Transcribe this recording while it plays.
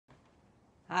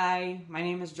Hi, my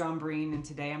name is John Breen, and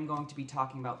today I'm going to be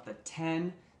talking about the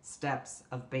 10 steps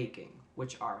of baking,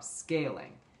 which are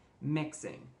scaling,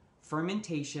 mixing,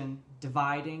 fermentation,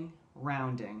 dividing,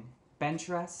 rounding, bench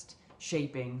rest,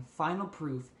 shaping, final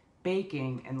proof,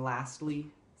 baking, and lastly,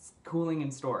 cooling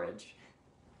and storage.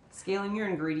 Scaling your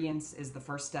ingredients is the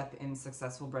first step in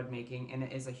successful bread making, and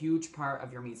it is a huge part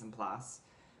of your mise en place.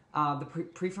 The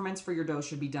pre-ferments for your dough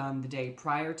should be done the day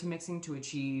prior to mixing to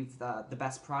achieve the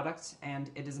best product,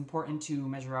 and it is important to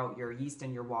measure out your yeast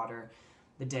and your water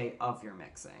the day of your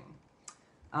mixing.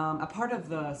 A part of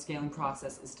the scaling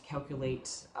process is to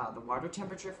calculate the water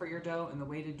temperature for your dough, and the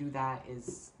way to do that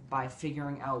is by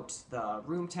figuring out the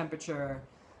room temperature,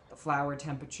 the flour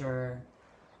temperature,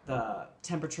 the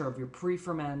temperature of your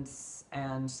pre-ferments,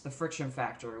 and the friction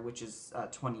factor, which is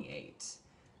 28.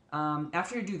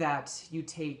 After you do that, you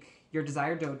take your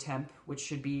desired dough temp, which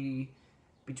should be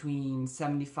between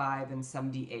 75 and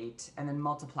 78, and then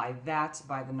multiply that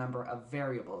by the number of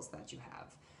variables that you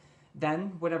have.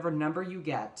 Then, whatever number you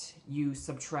get, you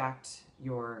subtract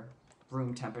your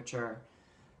room temperature,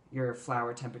 your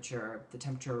flour temperature, the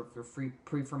temperature of your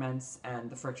pre-ferments, and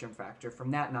the friction factor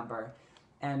from that number,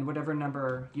 and whatever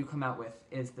number you come out with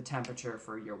is the temperature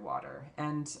for your water.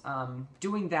 And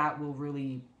doing that will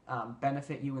really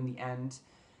benefit you in the end,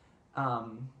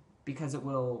 because it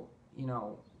will,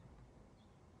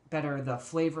 better the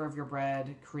flavor of your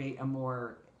bread, create a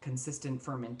more consistent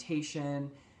fermentation,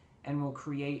 and will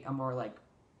create a more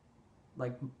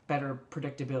better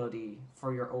predictability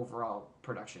for your overall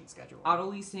production schedule. Auto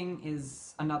leasing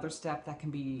is another step that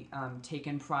can be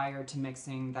taken prior to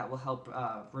mixing that will help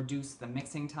reduce the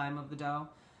mixing time of the dough.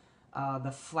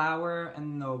 The flour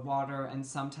and the water and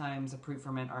sometimes a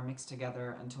pre-ferment are mixed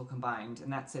together until combined,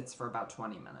 and that sits for about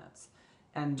 20 minutes.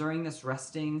 And during this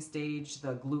resting stage,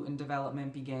 the gluten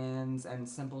development begins and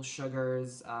simple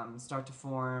sugars start to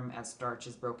form as starch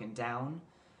is broken down.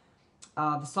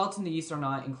 The salt and the yeast are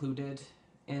not included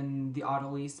in the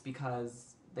autolyse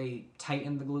because they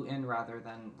tighten the gluten rather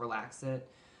than relax it,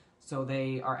 so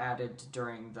they are added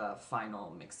during the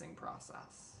final mixing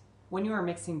process. When you are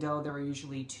mixing dough, there are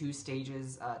usually two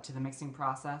stages to the mixing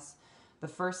process. The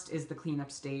first is the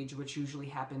cleanup stage, which usually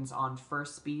happens on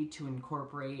first speed to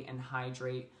incorporate and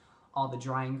hydrate all the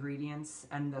dry ingredients,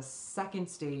 and the second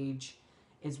stage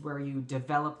is where you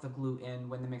develop the gluten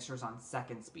when the mixture is on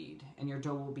second speed, and your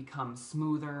dough will become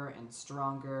smoother and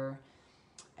stronger,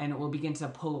 and it will begin to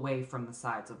pull away from the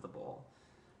sides of the bowl.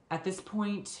 At this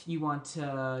point, you want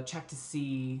to check to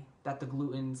see that the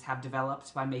glutens have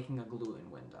developed by making a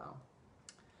gluten window.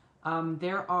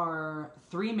 There are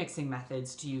 3 mixing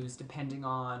methods to use depending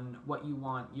on what you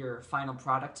want your final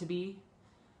product to be.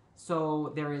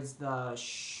 So there is the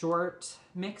short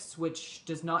mix, which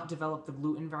does not develop the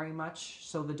gluten very much,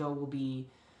 so the dough will be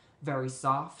very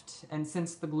soft. And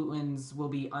since the glutens will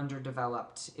be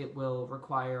underdeveloped, it will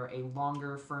require a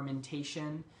longer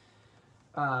fermentation,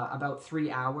 about 3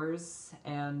 hours,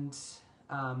 and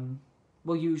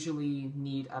will usually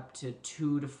need up to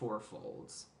 2 to 4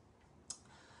 folds.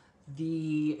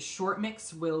 The short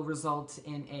mix will result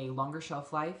in a longer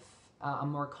shelf life, a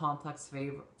more complex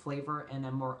flavor, and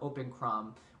a more open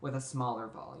crumb with a smaller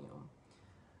volume.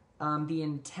 The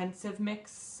intensive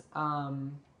mix,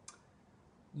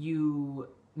 you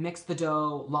mix the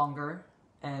dough longer,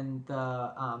 and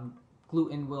the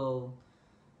gluten will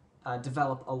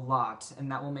develop a lot, and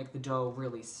that will make the dough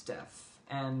really stiff.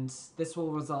 And this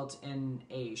will result in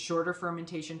a shorter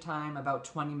fermentation time, about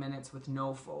 20 minutes with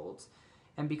no folds.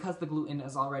 And because the gluten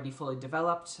is already fully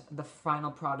developed, the final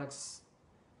products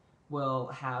will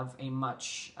have a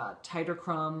much tighter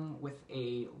crumb with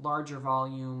a larger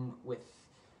volume, with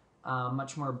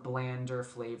much more blander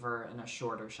flavor and a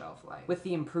shorter shelf life. With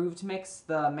the improved mix,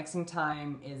 the mixing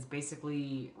time is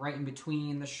basically right in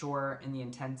between the short and the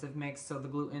intensive mix, so the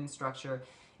gluten structure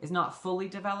is not fully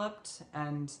developed,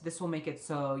 and this will make it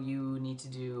so you need to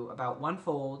do about 1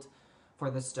 fold for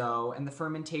this dough, and the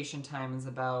fermentation time is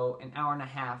about 1.5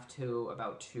 hours to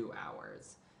about 2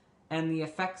 hours. And the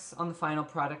effects on the final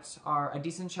product are a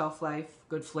decent shelf life,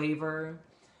 good flavor,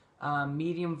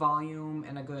 medium volume,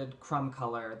 and a good crumb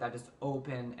color that is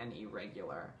open and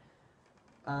irregular.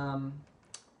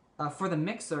 For the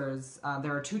mixers,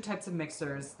 there are 2 types of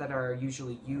mixers that are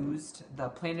usually used. The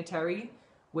planetary,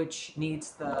 which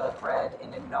kneads the bread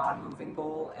in a non-moving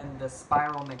bowl, and the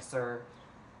spiral mixer,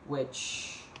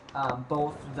 which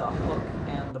both the hook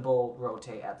and the bowl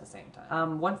rotate at the same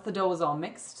time. Once the dough is all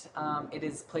mixed, it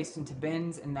is placed into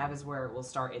bins, and that is where it will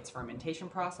start its fermentation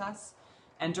process.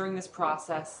 And during this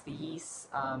process, the yeast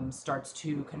starts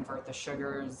to convert the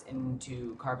sugars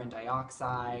into carbon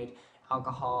dioxide,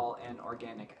 alcohol, and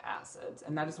organic acids.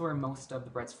 And that is where most of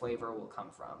the bread's flavor will come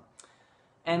from.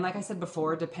 And like I said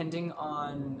before, depending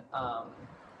on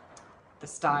the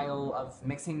style of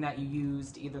mixing that you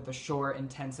used, either the short,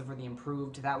 intensive, or the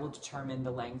improved, that will determine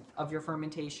the length of your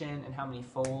fermentation and how many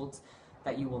folds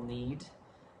that you will need.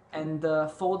 And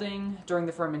the folding during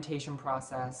the fermentation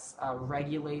process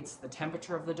regulates the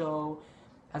temperature of the dough,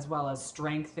 as well as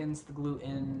strengthens the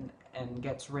gluten and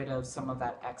gets rid of some of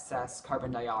that excess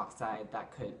carbon dioxide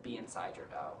that could be inside your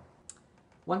dough.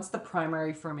 Once the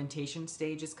primary fermentation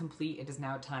stage is complete, it is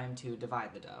now time to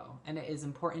divide the dough. And it is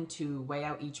important to weigh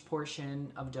out each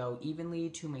portion of dough evenly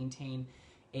to maintain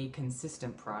a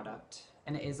consistent product.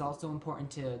 And it is also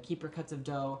important to keep your cuts of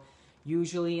dough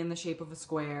usually in the shape of a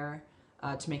square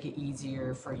to make it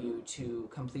easier for you to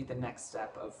complete the next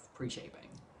step of pre-shaping.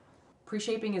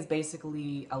 Pre-shaping is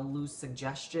basically a loose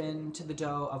suggestion to the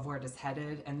dough of where it is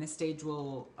headed, and this stage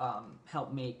will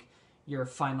help make your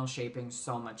final shaping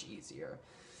so much easier.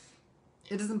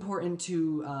 It is important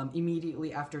to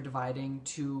immediately after dividing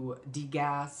to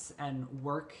degas and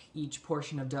work each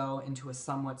portion of dough into a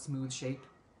somewhat smooth shape.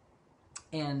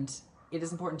 And it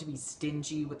is important to be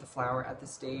stingy with the flour at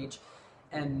this stage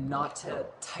and not to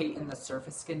tighten the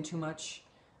surface skin too much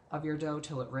of your dough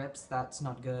till it rips. That's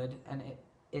not good. And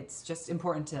it's just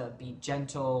important to be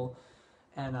gentle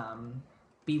and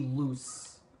be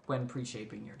loose when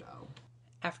pre-shaping your dough.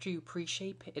 After you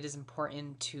pre-shape, it is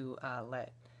important to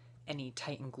let any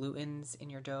tightened glutens in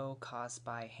your dough caused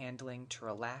by handling to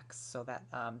relax so that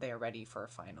they are ready for a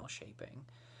final shaping.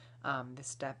 This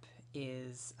step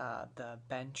is the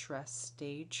bench rest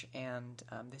stage, and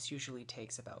this usually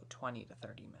takes about 20 to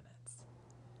 30 minutes.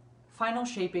 Final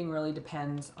shaping really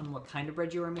depends on what kind of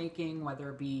bread you are making, whether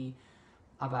it be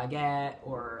a baguette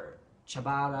or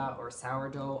ciabatta or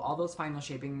sourdough. All those final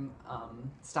shaping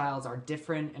styles are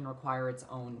different and require its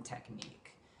own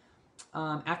technique.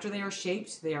 After they are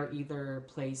shaped, they are either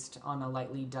placed on a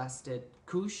lightly dusted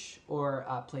couche or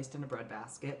placed in a bread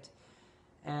basket.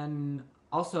 And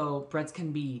also, breads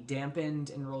can be dampened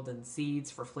and rolled in seeds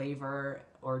for flavor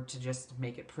or to just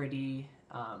make it pretty,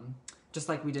 just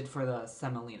like we did for the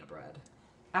semolina bread.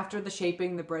 After the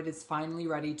shaping, the bread is finally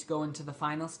ready to go into the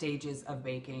final stages of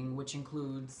baking, which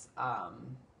includes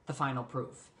the final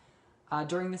proof.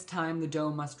 During this time, the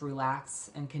dough must relax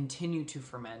and continue to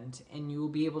ferment, and you will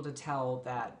be able to tell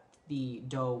that the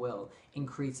dough will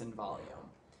increase in volume.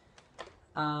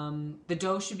 The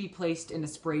dough should be placed in a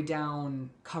spray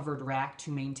down covered rack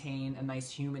to maintain a nice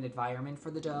humid environment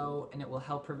for the dough, and it will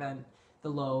help prevent the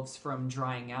loaves from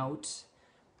drying out.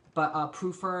 But a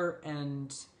proofer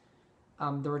and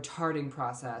the retarding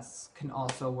process can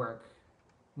also work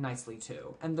nicely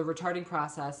too. And the retarding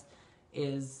process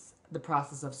is the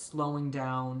process of slowing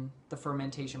down the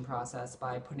fermentation process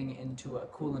by putting it into a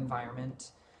cool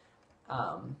environment,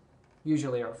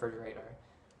 usually a refrigerator.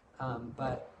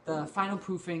 But the final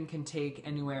proofing can take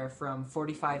anywhere from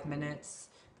 45 minutes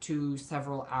to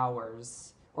several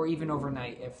hours, or even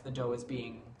overnight if the dough is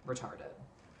being retarded.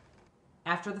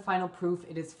 After the final proof,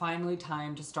 it is finally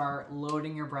time to start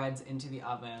loading your breads into the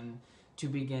oven to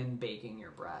begin baking your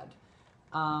bread.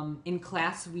 In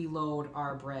class, we load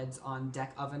our breads on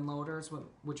deck oven loaders,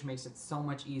 which makes it so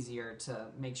much easier to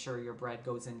make sure your bread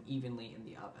goes in evenly in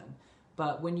the oven.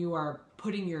 But when you are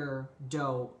putting your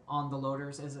dough on the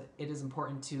loaders, it is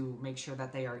important to make sure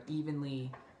that they are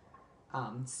evenly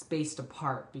spaced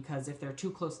apart, because if they're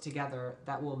too close together,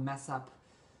 that will mess up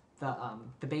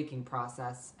the baking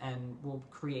process and will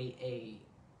create a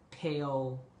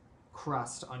pale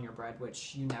crust on your bread,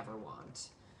 which you never want.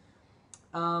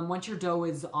 Once your dough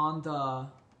is on the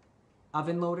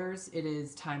oven loaders, it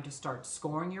is time to start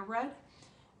scoring your bread.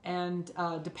 And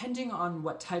depending on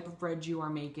what type of bread you are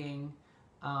making,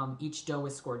 each dough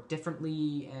is scored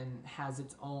differently and has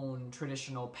its own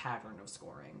traditional pattern of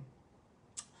scoring.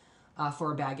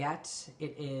 For a baguette,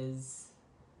 it is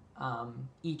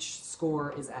each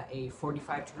score is at a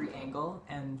 45-degree angle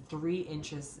and 3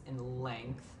 inches in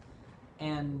length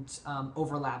and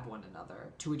overlap one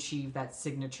another to achieve that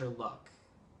signature look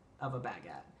of a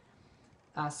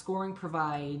baguette. Scoring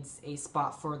provides a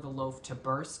spot for the loaf to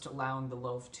burst, allowing the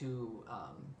loaf to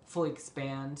fully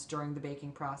expand during the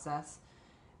baking process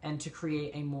and to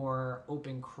create a more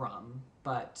open crumb.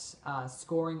 But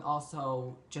scoring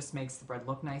also just makes the bread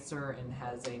look nicer and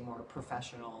has a more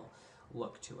professional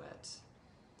look to it.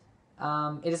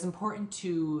 It is important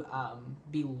to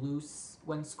be loose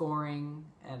when scoring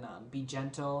and be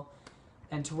gentle,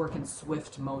 and to work in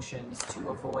swift motions to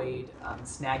avoid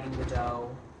snagging the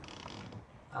dough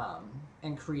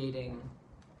and creating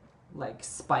like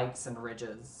spikes and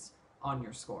ridges on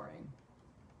your scoring.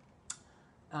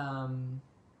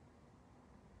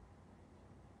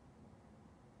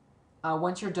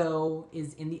 Once your dough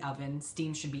is in the oven,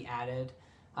 steam should be added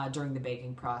during the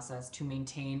baking process to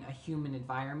maintain a humid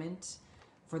environment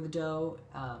for the dough,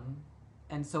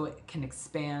 and so it can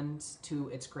expand to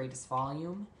its greatest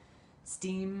volume.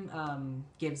 Steam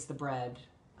gives the bread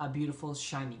a beautiful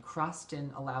shiny crust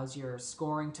and allows your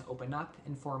scoring to open up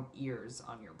and form ears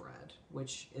on your bread,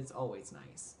 which is always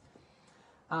nice.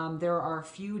 There are a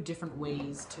few different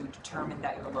ways to determine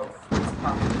that your loaf is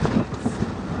properly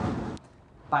baked,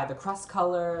 by the crust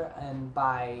color and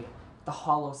by the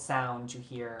hollow sound you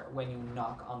hear when you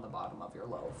knock on the bottom of your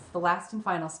loaf. The last and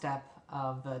final step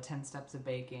of the 10 steps of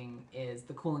baking is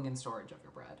the cooling and storage of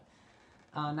your bread.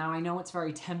 Now, I know it's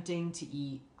very tempting to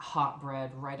eat hot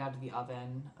bread right out of the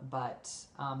oven, but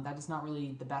that is not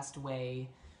really the best way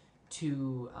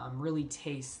to really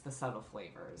taste the subtle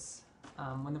flavors.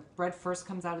 When the bread first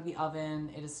comes out of the oven,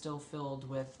 it is still filled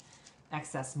with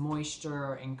excess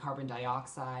moisture and carbon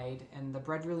dioxide, and the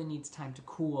bread really needs time to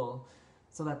cool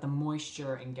so that the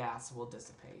moisture and gas will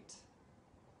dissipate.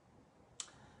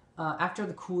 After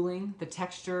the cooling, the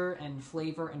texture and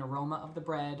flavor and aroma of the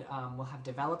bread will have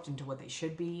developed into what they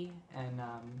should be, and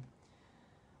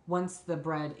once the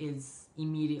bread is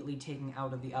immediately taken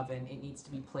out of the oven, it needs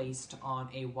to be placed on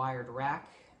a wired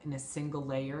rack in a single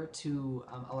layer to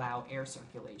allow air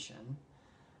circulation.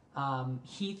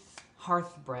 Heath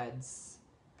hearth breads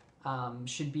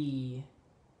should be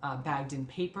bagged in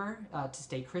paper to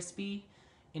stay crispy.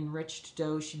 Enriched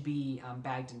dough should be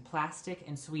bagged in plastic,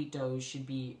 and sweet dough should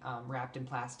be wrapped in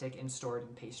plastic and stored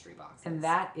in pastry boxes. And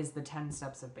that is the 10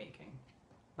 steps of baking.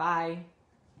 Bye!